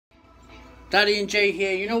Daddy and Jay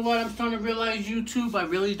here. You know what? I'm starting to realize, YouTube, I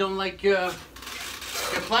really don't like your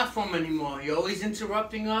platform anymore. You're always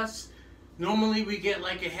interrupting us. Normally we get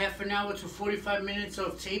like a half an hour to 45 minutes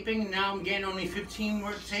of taping. Now I'm getting only 15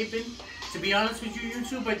 worth taping. To be honest with you,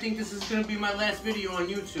 YouTube, I think this is going to be my last video on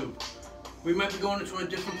YouTube. We might be going into a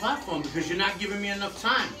different platform because you're not giving me enough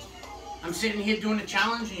time. I'm sitting here doing a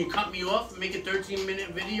challenge and you cut me off and make a 13-minute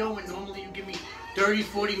video when normally you give me 30,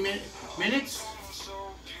 40 minutes.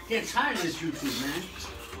 Getting tired of this YouTube, man.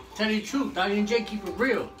 Tell you the truth, Daddy and Jay, keep it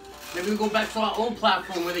real. Maybe we go back to our old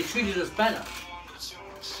platform where they treated us better.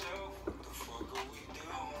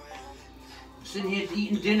 I'm sitting here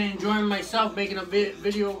eating dinner, enjoying myself, making a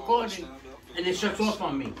video recording, and it shuts off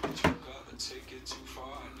on me.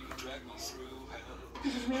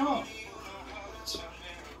 Pisses me off.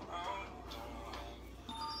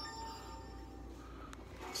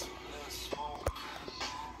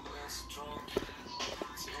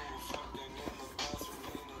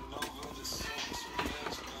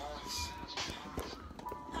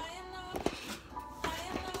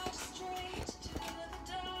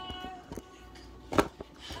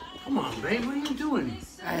 Come on, babe, what are you doing?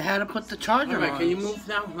 I had to put the charger on. Alright, can you move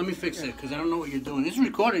now? Let me fix it, because I don't know what you're doing. It's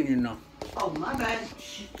recording, you know. Oh, my bad.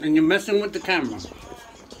 And you're messing with the camera.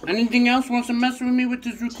 Anything else wants to mess with me with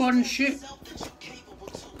this recording shit?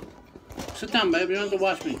 Sit down, babe. You don't have to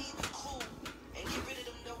watch me.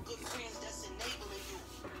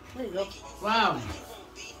 There you go. Wow.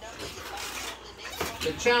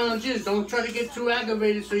 The challenge is don't try to get too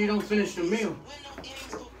aggravated so you don't finish the meal.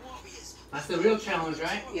 That's the real challenge,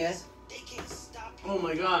 right? Yeah. Oh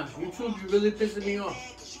my God. YouTube, you're really pissing me off.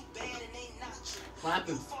 What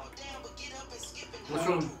happened? What's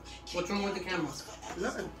wrong? What's wrong with the camera?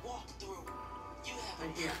 Nothing.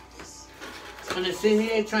 Right here. I'm gonna sit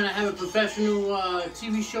here trying to have a professional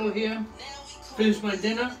TV show here. Finish my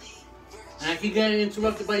dinner. And I keep getting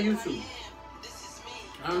interrupted by YouTube.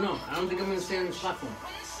 I don't know. I don't think I'm gonna stay on this platform.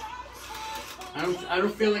 I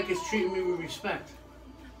don't feel like it's treating me with respect.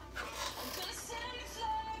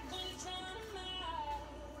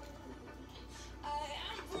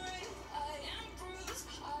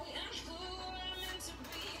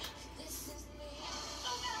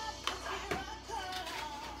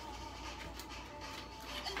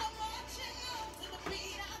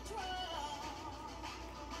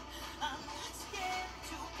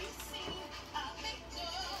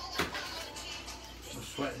 I'm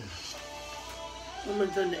sweating. I'm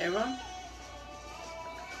gonna turn the air on.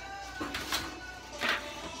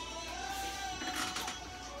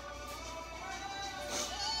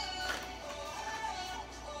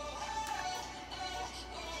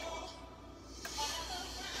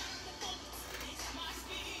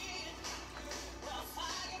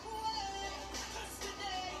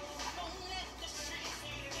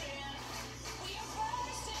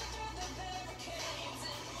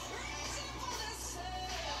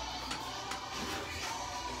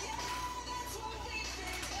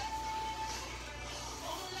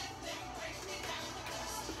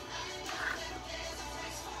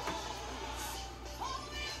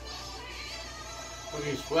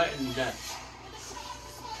 Fucking sweating to death.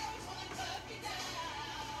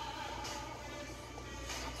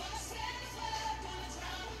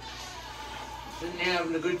 Sitting here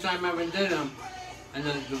having a good time having dinner, and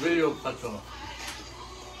then the video cuts off.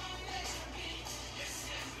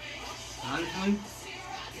 Honestly,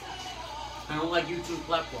 I don't like YouTube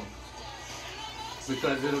platform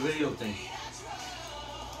because of the video thing.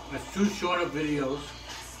 It's too short of videos,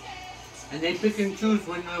 and they pick and choose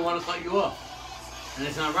when they want to cut you off. And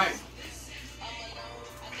it's not right.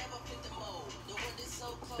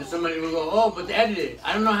 And somebody will go, oh, but they edited it.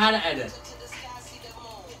 I don't know how to edit.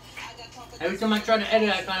 Every time I try to edit,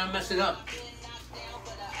 I kind of mess it up.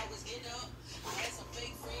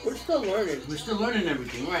 We're still learning. We're still learning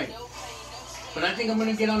everything, right? But I think I'm going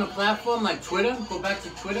to get on a platform like Twitter, go back to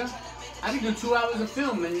Twitter. I can do 2 hours of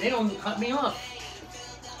film and they don't cut me off.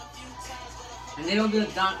 And they don't do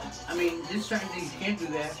the I mean, there's certain things you can't do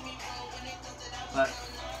there. But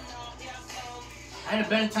I had a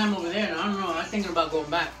better time over there, and I don't know, I'm thinking about going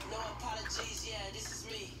back.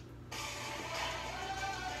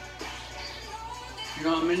 You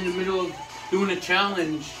know, I'm in the middle of doing a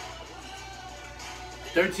challenge.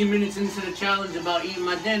 13 minutes into the challenge about eating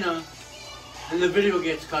my dinner, and the video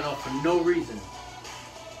gets cut off for no reason.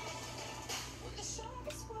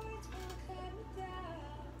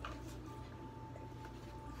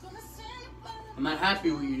 I'm not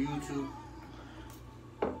happy with you, YouTube.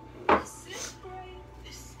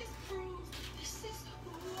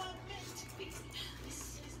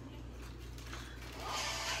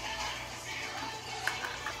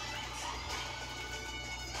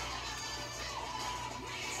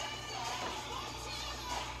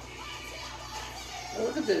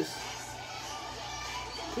 Look at this.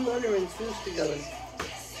 2 onions fused together.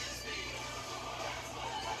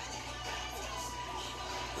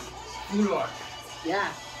 Food art.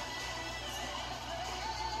 Yeah.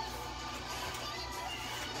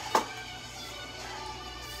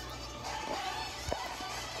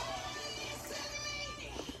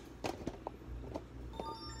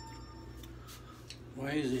 Why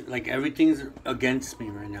is it like everything's against me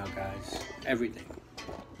right now, guys? Everything.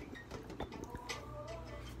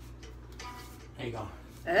 There you go.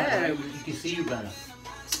 Hey. You can see you better.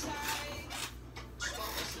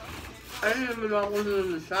 I didn't even know I wasn't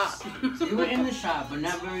in the shop. You were in the shop, but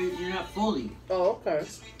you're not fully. Oh, okay.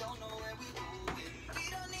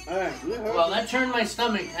 Alright, well, that turned my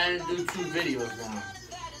stomach. Had to do 2 videos now.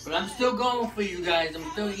 But I'm still going for you guys. I'm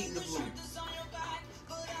still eating the food.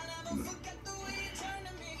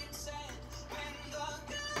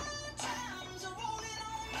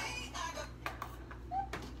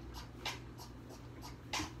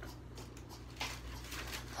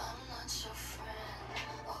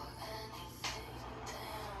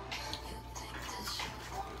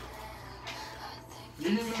 You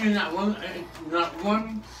didn't give me not one,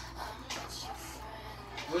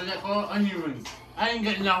 what is that called? Onion ring. I ain't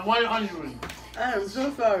getting not one onion ring. I am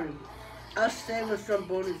so sorry. I'll save the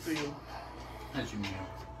stromboli for you. That's your meal.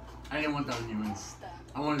 I didn't want the onion rings.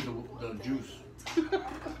 I wanted the juice.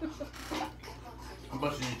 I'm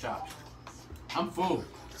busting your chops. I'm full.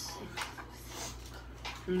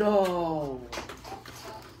 No.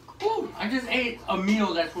 Ooh, I just ate a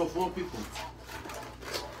meal that's for 4 people.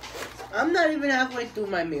 I'm not even halfway through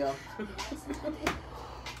my meal.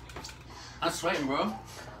 I'm sweating, bro.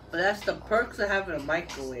 But that's the perks of having a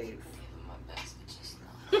microwave.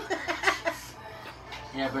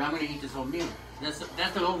 Yeah, but I'm gonna eat this whole meal. That's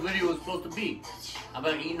the whole video was supposed to be.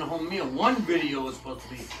 About eating the whole meal. One video was supposed to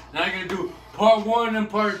be. Now I'm gonna do part 1 and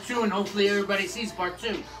part 2, and hopefully everybody sees part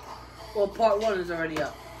 2. Well, part 1 is already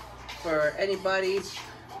up. For anybody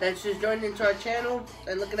that's just joined into our channel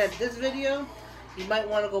and looking at this video, you might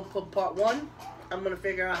want to go put part 1. I'm going to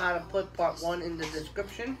figure out how to put part 1 in the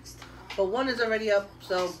description. But 1 is already up,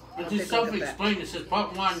 so... It's just self-explained. It says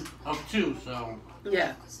part 1 of 2, so...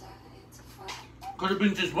 Yeah. Could have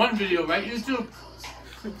been just 1 video, right, YouTube?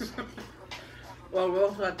 Well, we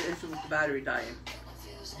also have the issue with the battery dying.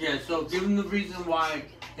 Yeah, so give them the reason why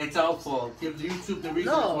it's our fault. Give YouTube the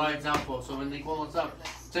reason why it's our fault. So when they call us up,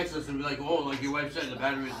 text us and be like, oh, like your wife said, the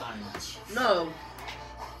battery is dying. No.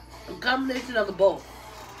 A combination of the both.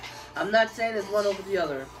 I'm not saying it's one over the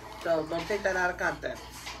other. So don't take that out of context.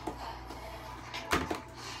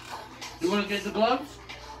 You want to get the gloves?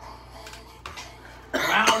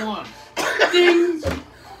 Round 1. Ding!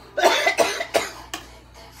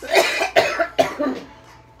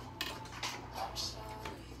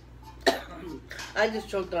 I just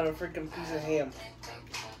choked on a freaking piece of ham.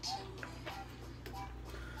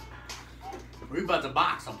 We're about to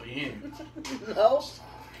box up in here. No.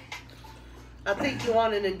 I'll take you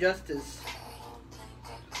on an injustice.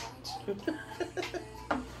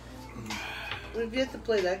 We've yet to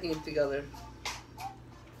play that game together.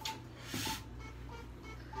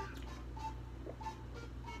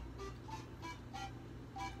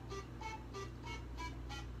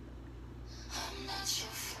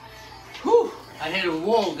 Whew! I hit a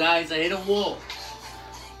wall, guys. I hit a wall.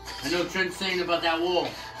 I know Trent's saying about that wall.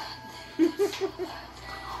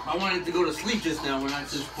 I wanted to go to sleep just now when I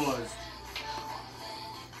just paused.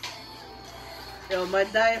 Yo, my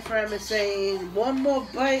diaphragm is saying, 1 more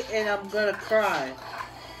bite and I'm gonna cry.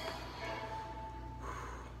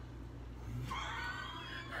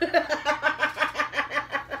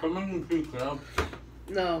 Come on, you think, bro.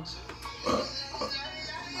 No.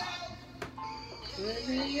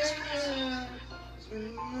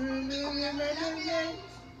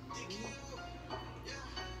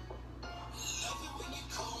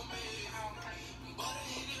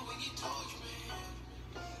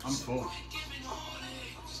 I'm full.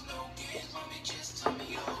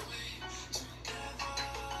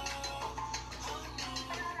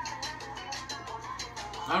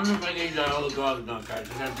 I don't know if I can eat that other garlic nut, guys.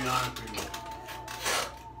 I gotta be honest with you.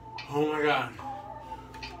 Oh my god.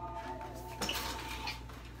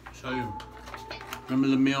 Show you. Remember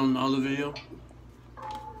the meal in the other video?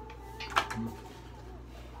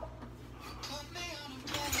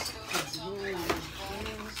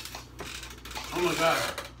 Oh my god.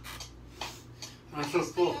 I'm so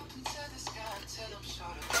full.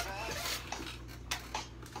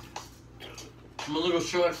 I'm a little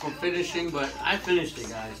short for finishing, but I finished it,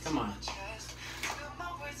 guys. Come on.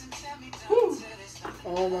 Woo.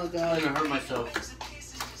 Oh my god. I'm gonna hurt myself. It's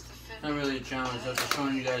not really a challenge. I'm just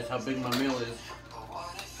showing you guys how big my meal is.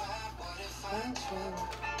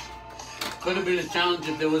 Could have been a challenge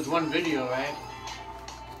if there was one video, right?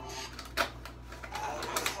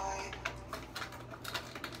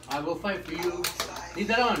 I will fight for you. Leave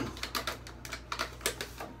that on.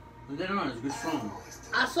 Leave that on. It's a good song.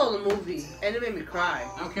 I saw the movie and it made me cry.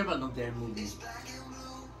 I don't care about no damn movie.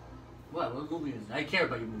 What movie is it? I care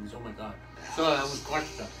about your movies. Oh my god. So that was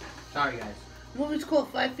question. Sorry guys. The movie's called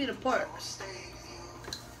 5 Feet Apart.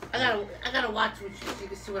 I gotta watch it so you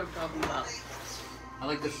can see what I'm talking about. I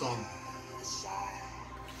like this song.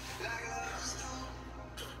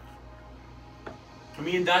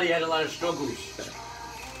 Me and Daddy had a lot of struggles.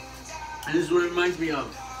 And this is what it reminds me of.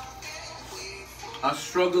 Us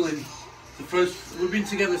struggling. We've been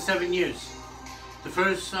together 7 years. The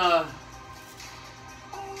first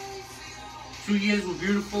 2 years were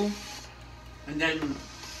beautiful. And then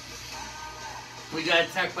we got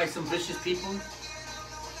attacked by some vicious people.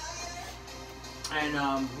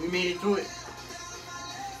 And we made it through it.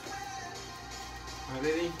 Right,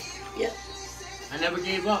 baby? Yep. I never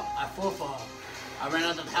gave up. I fought for her. I ran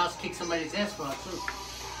out of the house, kicked somebody's ass for her too.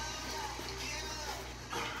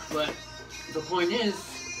 But the point is,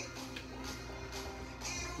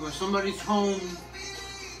 when somebody's home,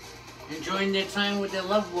 enjoying their time with their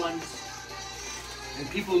loved ones, and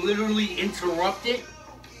people literally interrupt it,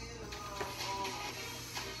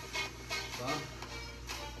 well,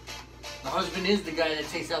 the husband is the guy that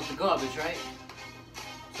takes out the garbage, right?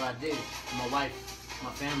 So I did. My wife,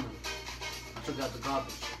 my family. I took out the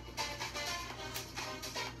garbage.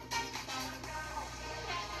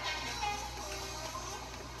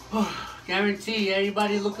 Guarantee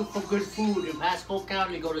anybody looking for good food in Pasco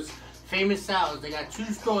County, go to Famous Sal's. They got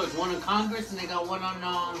 2 stores, one in Congress and they got one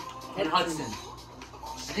on in Hudson.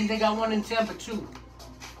 I think they got one in Tampa too.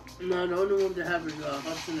 No, the only one they have is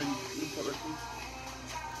Hudson and Newport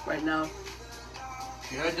right now.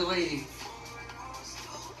 You heard the lady.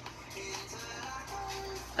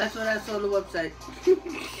 That's what I saw on the website.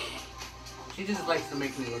 She just likes to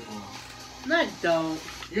make me look wrong. No, I don't.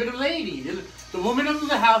 You're the lady. The woman of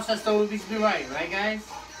the house has to always be right, guys?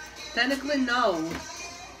 Technically, no.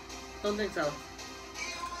 Don't think so.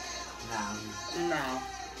 No. No.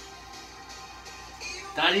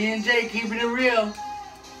 Donnie and Jay keeping it real.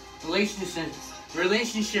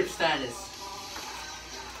 Relationship status.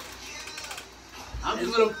 I'm a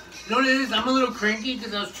little. You know what it is? I'm a little cranky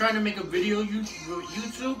because I was trying to make a video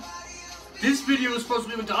YouTube. This video was supposed to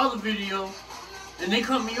be with the other video, and they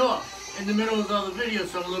cut me off in the middle of the other video,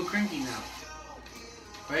 so I'm a little cranky now.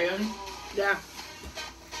 Right, honey? Yeah.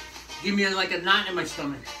 Give me like a knot in my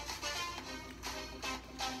stomach.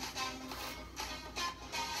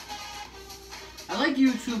 I like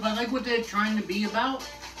YouTube. I like what they're trying to be about,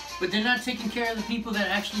 but they're not taking care of the people that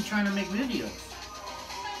are actually trying to make videos.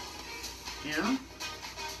 You know?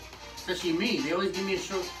 Especially me. They always give me a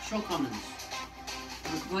shortcomings.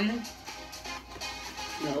 You complaining?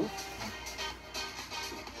 No.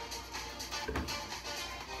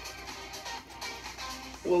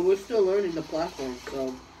 Well, we're still learning the platform,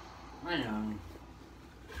 so I know.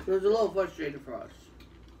 it was a little frustrating for us.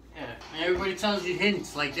 Yeah, and everybody tells you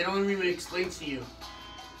hints, like they don't even explain to you.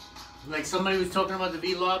 Like somebody was talking about the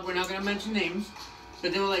vlog, we're not gonna mention names,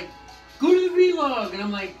 but they were like, go to the vlog, and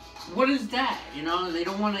I'm like, what is that? You know, they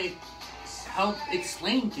don't want to help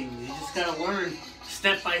explain things. You just gotta learn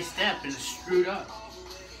step by step, and it's screwed up.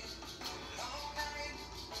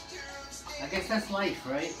 I guess that's life,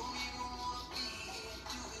 right?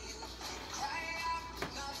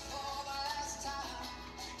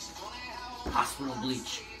 Hospital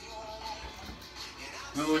bleach.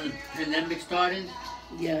 Remember when the pandemic started?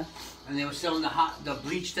 Yeah. And they were selling the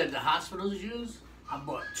bleach that the hospitals use? I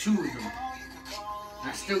bought 2 of them. And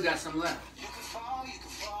I still got some left.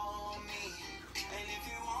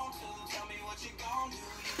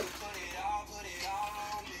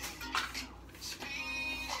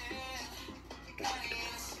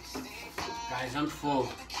 Guys, I'm full.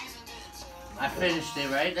 I finished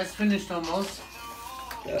it, right? That's finished almost.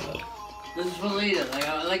 Yeah. This is for later. Like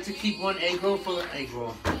I like to keep one egg roll.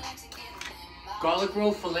 Garlic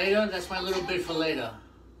roll for later. That's my little bit for later.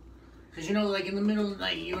 Cause you know, like in the middle of the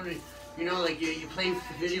night, you know, like you play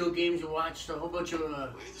video games, you watch a whole bunch of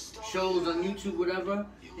shows on YouTube, whatever,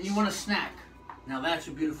 and you want a snack. Now that's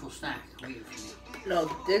a beautiful snack. Wait for you. No,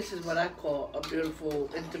 this is what I call a beautiful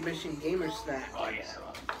intermission gamer snack. Oh yeah.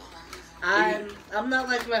 I'm not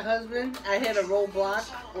like my husband. I hit a roadblock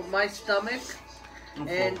with my stomach.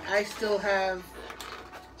 And I still have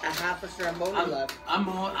a half a Stromboli left.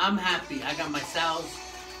 I'm happy. I got my Sal's,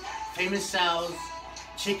 Famous Sal's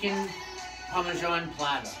chicken Parmesan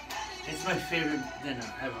platter. It's my favorite dinner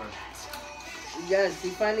ever. Yes, he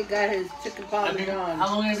finally got his chicken parmesan. How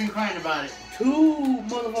long have you been crying about it? Too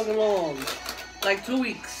motherfucking long. Like 2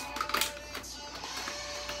 weeks.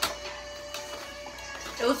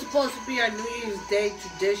 It was supposed to be our New Year's Day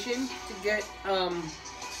tradition to get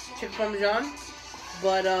chicken parmesan,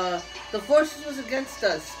 but the forces was against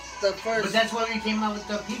us. The first. But that's why we came out with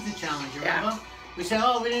the pizza challenge. Remember? Yeah. We said,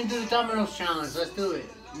 "Oh, we didn't do the Domino's challenge. Let's do it."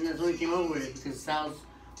 And that's when we came up with it because Sal's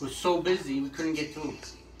was so busy we couldn't get through.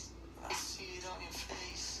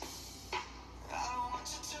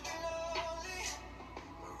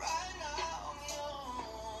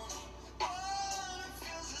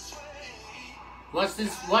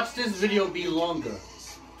 Watch this video be longer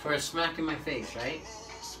for a smack in my face, right?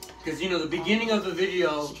 Because, you know, the beginning of the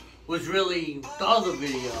video was really the other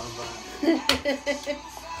video.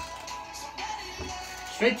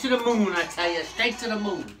 Straight to the moon, I tell you. Straight to the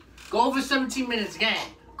moon. Go over 17 minutes,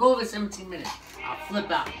 gang. Go over 17 minutes. I'll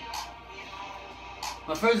flip out.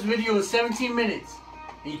 My first video was 17 minutes.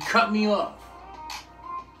 And you cut me off.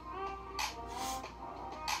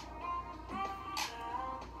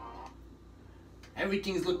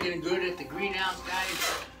 Everything's looking good at the greenhouse,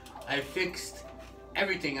 guys. I fixed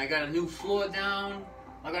everything. I got a new floor down.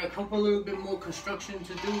 I got a little bit more construction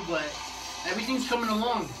to do, but everything's coming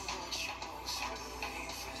along.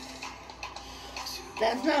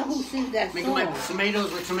 That's not who sings that Making song. my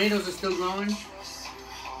tomatoes. My tomatoes are still growing.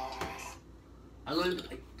 I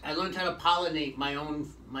learned how to pollinate my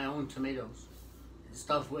own tomatoes. And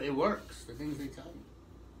stuff. It works. The things they tell you.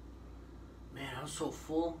 Man, I was so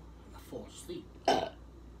full. I fall asleep.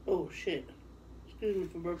 Oh shit! Excuse me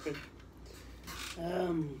for burping.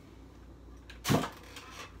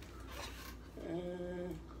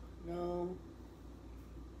 No.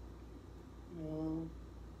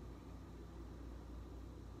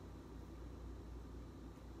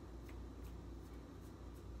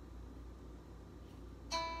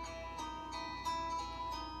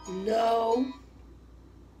 No.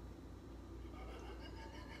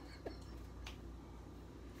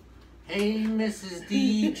 Hey, Mrs.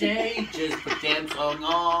 DJ, just put damn song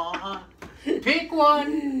on. Pick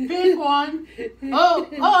one, pick one. Oh,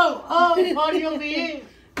 party over here.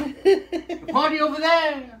 Party over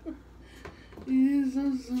there. You're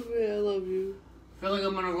so stupid, I love you. Feel like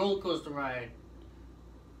I'm on a roller coaster ride.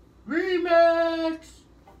 Remix.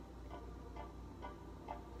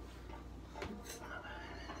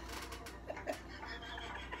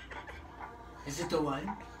 Is it the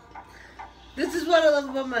one? This is what I love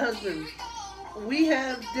about my husband. We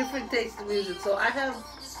have different tastes in music, so I have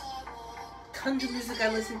tons of music I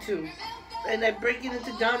listen to, and I break it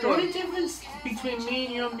into genres. The only difference between me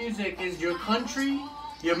and your music is your country,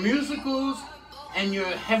 your musicals, and your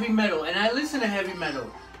heavy metal. And I listen to heavy metal.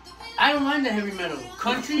 I don't mind the heavy metal.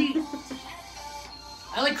 Country,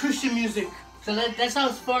 I like Christian music, so that's how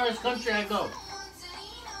as far as country I go.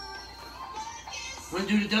 Wanna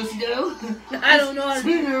do the do-si-do? I don't know.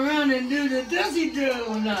 Spin around and do the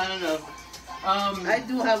do-si-do. No, I don't know. I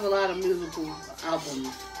do have a lot of musical albums.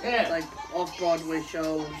 Yeah. Like off-Broadway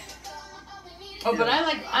shows. Oh, but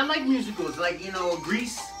I like musicals. Like, you know,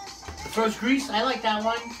 Grease. The first Grease, I like that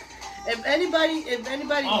one. If anybody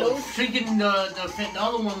knows... Thinking the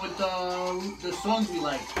other one with the songs we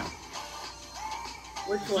like.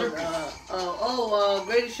 Which one?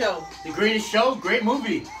 Greatest Show. The Greatest Show, great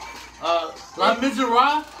movie. Les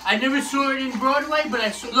Miserables, I never saw it in Broadway, but I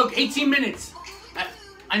saw, look, 18 minutes.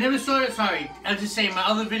 I never saw it, sorry. I was just saying, my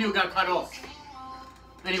other video got cut off.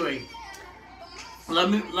 Anyway, Les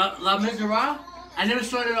Miserables, I never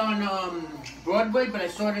saw it on Broadway, but I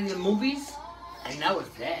saw it in the movies, and that was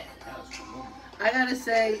bad. That was a good movie. I gotta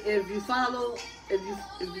say, if you follow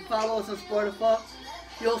us on Spotify,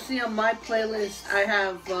 you'll see on my playlist I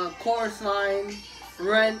have Chorus Line,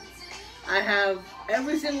 Rent. I have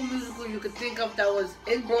every single musical you could think of that was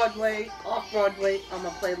in Broadway, off Broadway on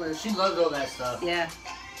my playlist. She loves all that stuff. Yeah.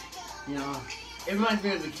 You know, it reminds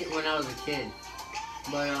me of the kid when I was a kid.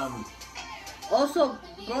 But also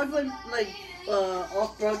Broadway, like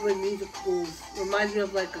off Broadway musicals reminds me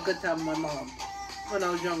of like a good time with my mom when I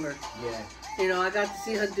was younger. Yeah. You know, I got to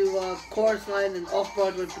see her do Chorus Line and off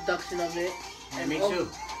Broadway production of it. Yeah, me too.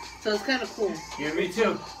 So it's kind of cool. Yeah, me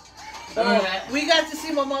too. We got to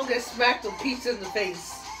see my mom get smacked with pizza in the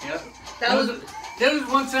face. Yep. That was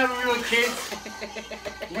one time when we were kids.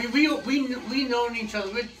 we known each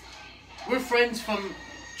other. We're friends from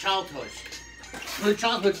childhood. We're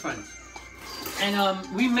childhood friends.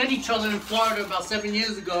 And we met each other in Florida about 7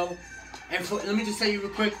 years ago. And let me just tell you real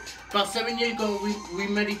quick. About 7 years ago, we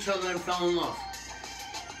met each other and fell in love.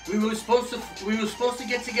 We were supposed to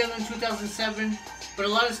get together in 2007. But a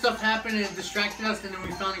lot of stuff happened and it distracted us, and then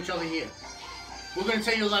we found each other here. we're going to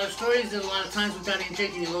tell you a lot of stories and a lot of times with Daddy and Jay.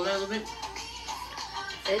 Can you lower that a little bit?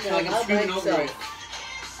 Hey, I feel like I'm screaming over it.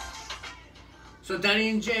 So Daddy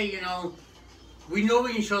and Jay, you know, we know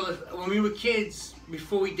each other. When we were kids,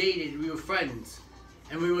 before we dated, we were friends.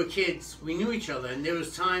 And we were kids, we knew each other. And there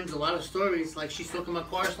was times, a lot of stories, like she's talking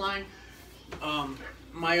about Chorus Line.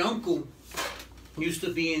 My uncle used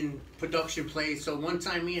to be in production plays. So one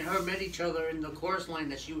time me and her met each other in the Chorus Line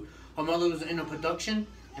that her mother was in a production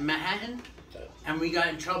in Manhattan. And we got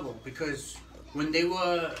in trouble because when they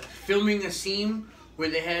were filming a scene where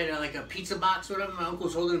they had like a pizza box or whatever, my uncle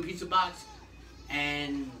was holding a pizza box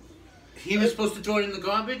and he was supposed to throw it in the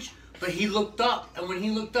garbage, but he looked up, and when he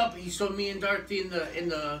looked up, he saw me and Dorothy in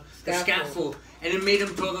the scaffold, and it made him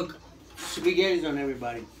throw the spaghetti on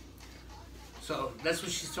everybody. So that's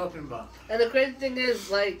what she's talking about. And the crazy thing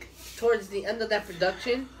is, like, towards the end of that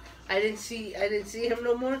production, I didn't see him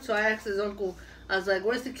no more. So I asked his uncle. I was like,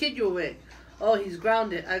 "Where's the kid you were with?" "Oh, he's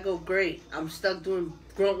grounded." I go, "Great. I'm stuck doing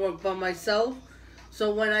grunt work by myself."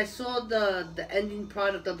 So when I saw the ending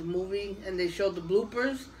product of the movie and they showed the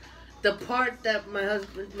bloopers, the part that my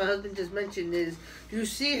husband just mentioned is you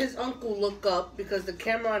see his uncle look up because the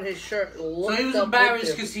camera on his shirt looked up. So he was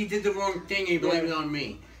embarrassed because he did the wrong thing and he blamed it on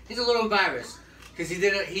me. He's a little embarrassed because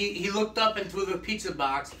he looked up and threw the pizza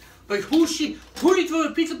box. But who did he throw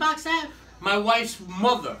the pizza box at? My wife's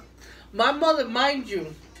mother. My mother, mind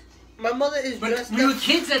you, my mother is dressed up. We were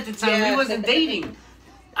kids at the time. Yeah. We wasn't dating.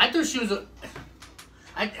 I thought she was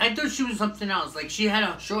I thought she was something else. Like she had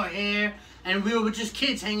a short hair, and we were just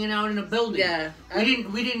kids hanging out in a building. Yeah.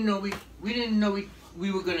 We didn't know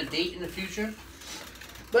we were gonna date in the future.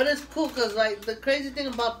 But it's cool because like the crazy thing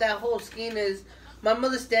about that whole scheme is my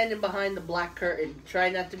mother's standing behind the black curtain,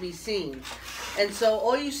 trying not to be seen, and so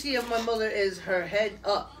all you see of my mother is her head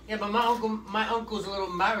up. Yeah, but my uncle's a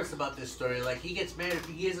little embarrassed about this story. Like he gets mad if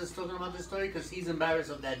he hears us talking about this story because he's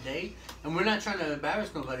embarrassed of that day, and we're not trying to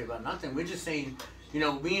embarrass nobody about nothing. We're just saying, you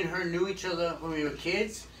know, me and her knew each other when we were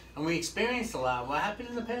kids, and we experienced a lot. What happened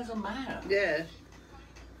in the past don't matter. Yeah.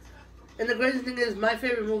 And the crazy thing is, my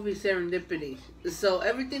favorite movie is Serendipity. So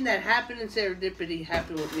everything that happened in Serendipity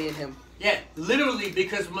happened with me and him. Yeah, literally,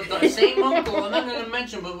 because the same uncle, I'm not going to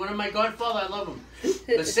mention, but one of my godfather, I love him.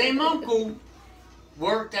 The same uncle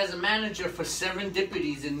worked as a manager for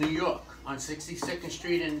Serendipities in New York on 62nd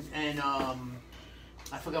Street and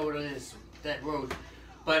I forgot what it is, that road.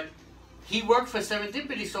 But he worked for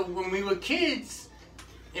Serendipity, so when we were kids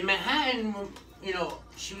in Manhattan, you know,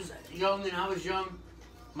 she was young and I was young.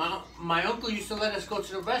 My uncle used to let us go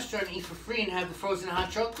to the restaurant and eat for free and have the frozen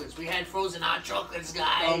hot chocolates. We had frozen hot chocolates,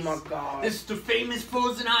 guys. Oh my God. This is the famous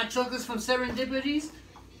frozen hot chocolates from Serendipities.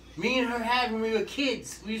 Me and her had when we were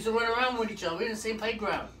kids. We used to run around with each other. We were in the same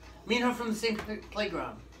playground. Me and her from the same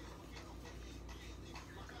playground.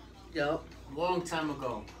 Yep. Long time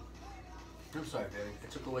ago. I'm sorry, baby. I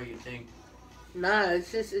took away your thing. Nah,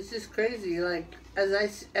 it's just crazy. Like as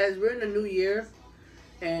we're in a new year.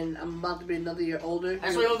 And I'm about to be another year older.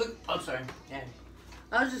 That's why I'm sorry. Yeah.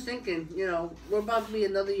 I was just thinking, you know, we're about to be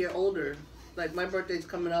another year older. Like, my birthday's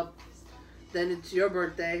coming up. Then it's your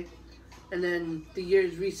birthday. And then the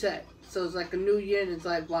year's reset. So it's like a new year, and it's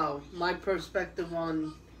like, wow, my perspective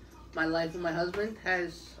on my life with my husband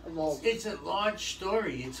has evolved. It's a large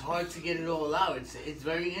story. It's hard to get it all out. It's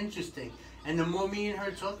very interesting. And the more me and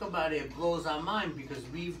her talk about it, it blows our mind because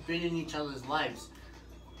we've been in each other's lives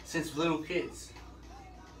since little kids.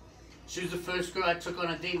 She was the first girl I took on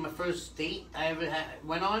a date. My first date I ever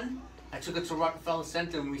went on, I took her to Rockefeller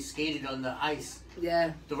Center and we skated on the ice.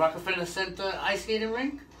 Yeah. The Rockefeller Center ice skating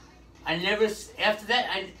rink. After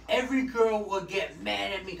that, every girl would get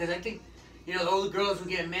mad at me because I think, you know, all the girls would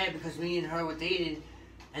get mad because me and her were dating.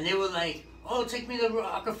 And they were like, "Oh, take me to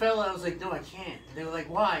Rockefeller." I was like, "No, I can't." And they were like,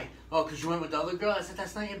 "Why?" "Oh, because you went with the other girl." I said,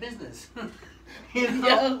 "That's not your business." You know?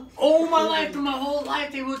 Yeah. All my life, through my whole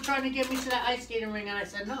life, they were trying to get me to that ice skating ring and I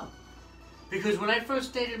said no. Because when I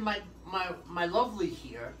first dated my lovely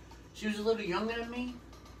here, she was a little younger than me,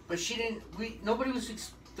 but nobody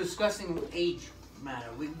was discussing age matter.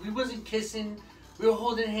 We wasn't kissing, we were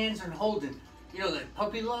holding hands and holding, you know, like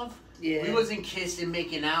puppy love. Yeah. We wasn't kissing,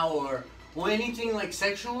 making out, or anything like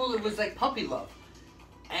sexual. It was like puppy love.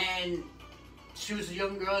 And she was a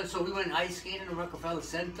young girl, and so we went ice skating in Rockefeller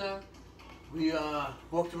Center. We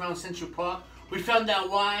walked around Central Park. We found out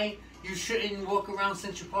why you shouldn't walk around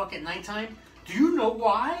Central Park at nighttime. Do you know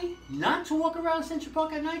why not to walk around Central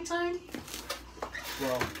Park at nighttime?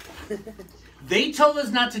 Well, they told us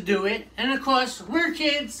not to do it, and of course, we're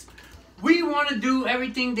kids. We want to do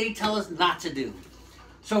everything they tell us not to do.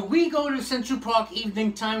 So we go to Central Park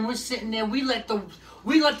evening time. We're sitting there. We let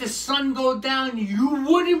the sun go down. You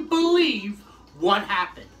wouldn't believe what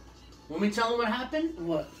happened. Want me to tell them what happened?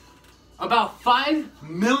 What? About 5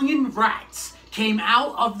 million rats came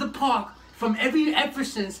out of the park from ever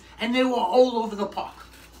since, and they were all over the park.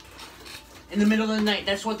 In the middle of the night.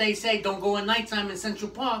 That's what they say. Don't go at nighttime in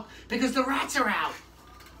Central Park because the rats are out.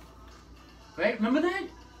 Right? Remember that?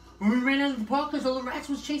 When we ran out of the park because all the rats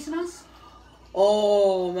was chasing us?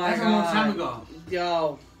 Oh my God. That's a long time ago.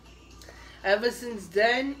 Yo. Ever since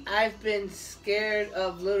then, I've been scared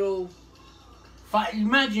of little...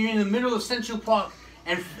 Imagine you're in the middle of Central Park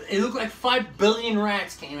and it looked like 5 billion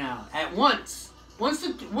rats came out at once. Once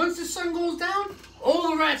the sun goes down,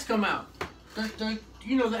 all the rats come out. The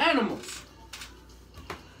animals.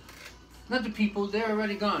 Not the people, they're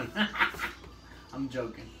already gone. I'm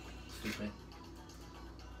joking. Stupid.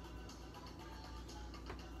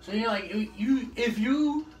 So you're like, if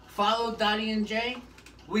you follow Dottie and Jay,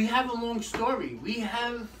 we have a long story. We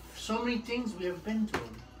have so many things we have been through.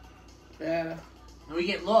 Yeah. And we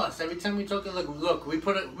get lost every time we talk. Look,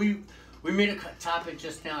 we made a topic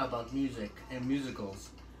just now about music and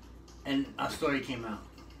musicals, and our story came out.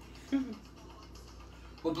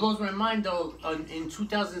 What blows my mind though, in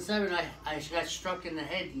 2007, I got struck in the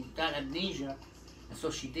head and got amnesia, and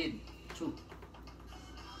so she did too.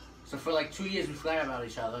 So for like 2 years we forgot about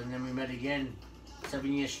each other, and then we met again.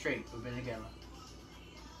 7 years straight we've been together.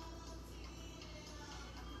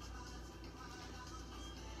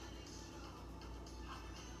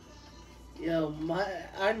 Yo,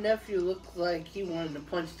 our nephew looked like he wanted to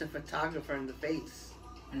punch the photographer in the face.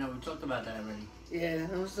 I know, we talked about that already. Yeah,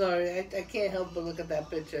 I'm sorry. I can't help but look at that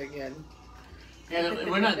picture again. Yeah,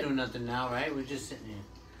 we're not doing nothing now, right? We're just sitting here.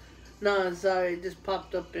 No, I'm sorry. It just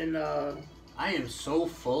popped up in... I am so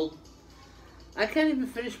full. I can't even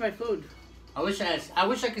finish my food. I wish I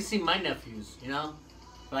could see my nephews, you know?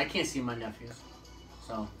 But I can't see my nephews.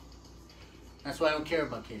 So, that's why I don't care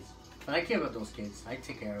about kids. But I care about those kids. I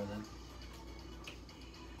take care of them.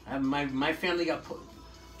 My family got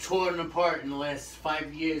torn apart in the last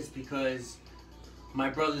 5 years because my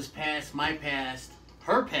brother's past, my past,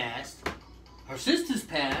 her sister's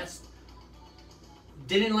past,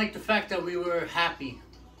 didn't like the fact that we were happy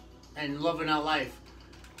and loving our life.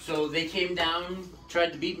 So they came down,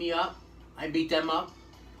 tried to beat me up. I beat them up.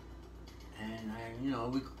 And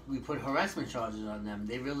we put harassment charges on them.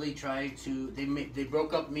 They really tried to, they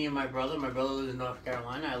broke up me and my brother. My brother lives in North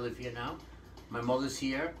Carolina. I live here now. My mother's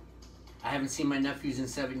here. I haven't seen my nephews in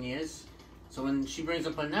 7 years. So when she brings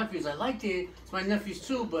up her nephews, I liked it. It's my nephews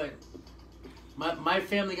too, but my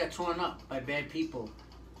family got torn up by bad people.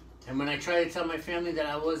 And when I tried to tell my family that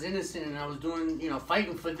I was innocent and I was doing,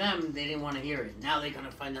 fighting for them, they didn't want to hear it. Now they're going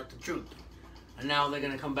to find out the truth. And now they're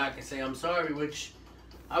going to come back and say, I'm sorry, which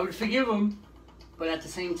I would forgive them. But at the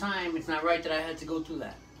same time, it's not right that I had to go through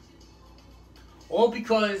that. All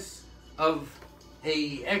because of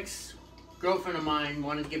a ex-girlfriend of mine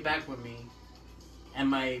wanted to get back with me. And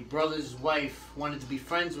my brother's wife wanted to be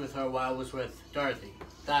friends with her while I was with Dottie.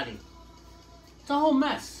 It's a whole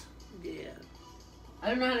mess. Yeah. I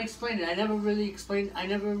don't know how to explain it. I never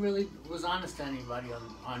really was honest to anybody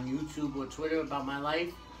on YouTube or Twitter about my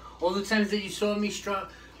life. All the times that you saw me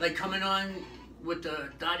like coming on with the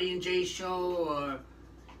Dottie and Jay show, or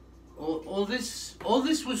all this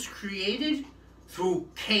was created through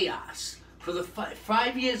chaos. For the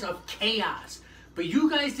 5 years of chaos. But you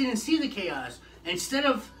guys didn't see the chaos. Instead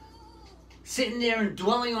of sitting there and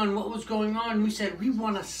dwelling on what was going on, we said we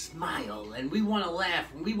want to smile and we want to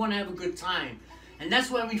laugh and we want to have a good time. And that's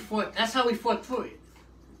why we fought. That's how we fought through it.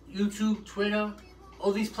 YouTube, Twitter,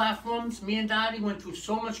 all these platforms. Me and Dottie went through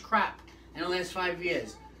so much crap in the last 5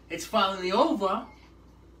 years. It's finally over.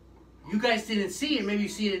 You guys didn't see it. Maybe you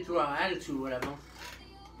see it through our attitude or whatever.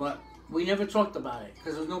 But we never talked about it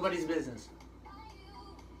because it was nobody's business.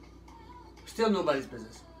 Still nobody's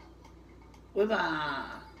business. But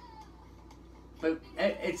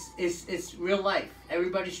it's real life.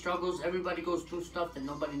 Everybody struggles. Everybody goes through stuff that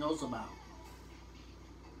nobody knows about.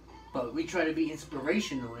 But we try to be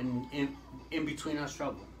inspirational in between our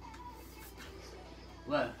struggle.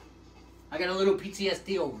 What? I got a little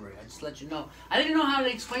PTSD over it. I just let you know. I didn't know how to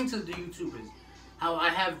explain to the YouTubers how I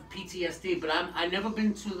have PTSD. But I've never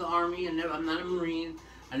been to the army. I'm not a Marine.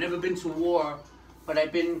 I've never been to war. But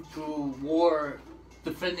I've been through war,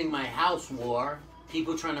 defending my house war.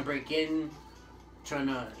 People trying to break in, trying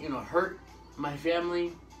to, hurt my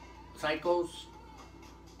family, psychos.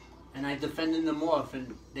 And I defended them off,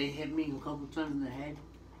 and they hit me a couple times in the head.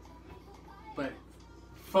 But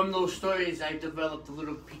from those stories, I developed a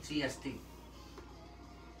little PTSD.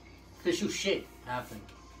 Official shit happened.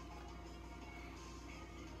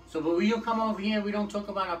 So, but we don't come over here, we don't talk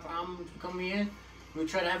about our problems. We come here, we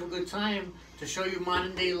try to have a good time to show you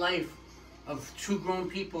modern day life of true grown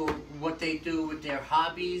people, what they do with their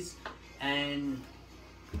hobbies and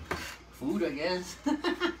food, I guess.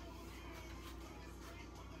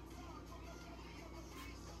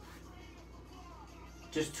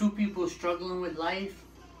 Just two people struggling with life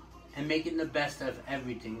and making the best of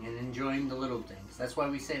everything and enjoying the little things. That's why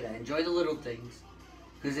we say that. Enjoy the little things.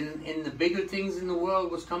 Because in the bigger things in the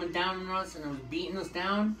world was coming down on us and it was beating us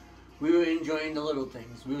down, we were enjoying the little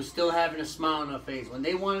things. We were still having a smile on our face. When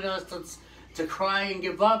they wanted us to cry and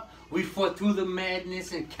give up, we fought through the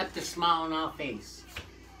madness and kept a smile on our face.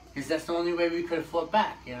 Because that's the only way we could have fought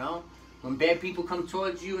back, you know? When bad people come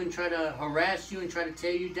towards you and try to harass you and try to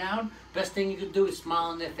tear you down, best thing you could do is smile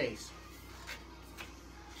on their face.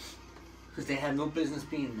 Because they have no business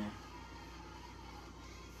being there.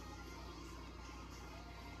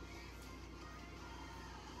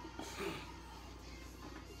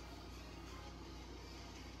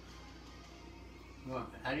 What?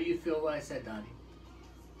 How do you feel what I said, Donnie?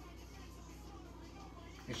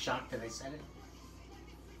 You're shocked that I said it?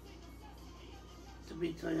 To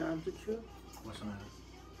be totally honest with you? What's the matter?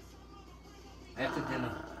 After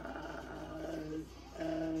dinner.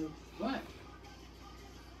 What?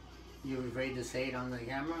 You afraid to say it on the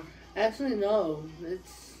camera? Actually, no. I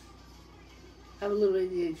have a little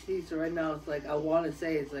ADHD, so right now it's like I want to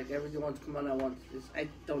say it's like everything wants to come out at once. I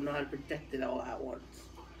don't know how to protect it all at once.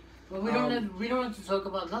 Well, we don't have to talk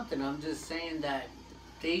about nothing. I'm just saying that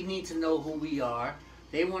they need to know who we are.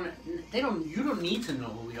 You don't need to know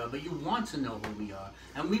who we are, but you want to know who we are,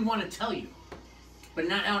 and we want to tell you, but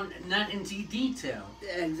not into detail.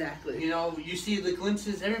 Exactly. You know, you see the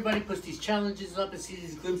glimpses. Everybody puts these challenges up and see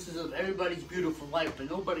these glimpses of everybody's beautiful life, but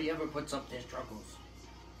nobody ever puts up their struggles.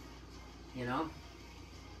 You know,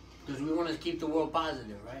 because we want to keep the world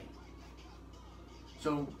positive, right?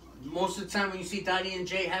 So most of the time when you see Dottie and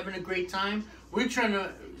Jay having a great time, we're trying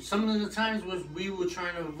to. Some of the times we were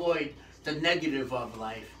trying to avoid the negative of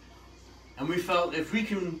life, and we felt if we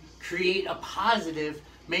can create a positive,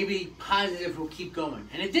 maybe positive will keep going,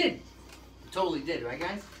 and it did. It totally did, right,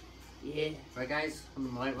 guys? Yeah. Right, guys?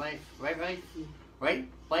 Right,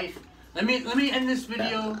 life. Let me end this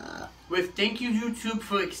video with thank you, YouTube,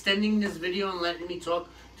 for extending this video and letting me talk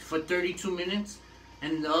for 32 minutes.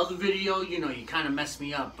 And the other video, you know, you kind of messed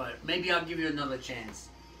me up, but maybe I'll give you another chance.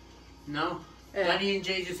 No? Yeah. Dottie and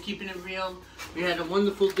Jay just keeping it real. We had a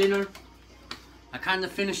wonderful dinner. I kind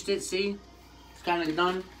of finished it, see? It's kind of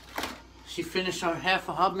done. She finished her half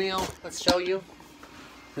of her meal. Let's show you.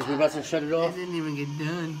 Because we're about to shut it off. It didn't even get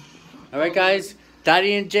done. Alright, guys.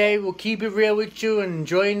 Dottie and Jay will keep it real with you and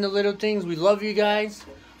enjoying the little things. We love you guys.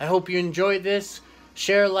 I hope you enjoyed this.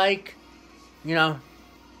 Share, like, you know,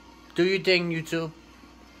 do your thing, YouTube.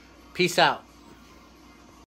 Peace out.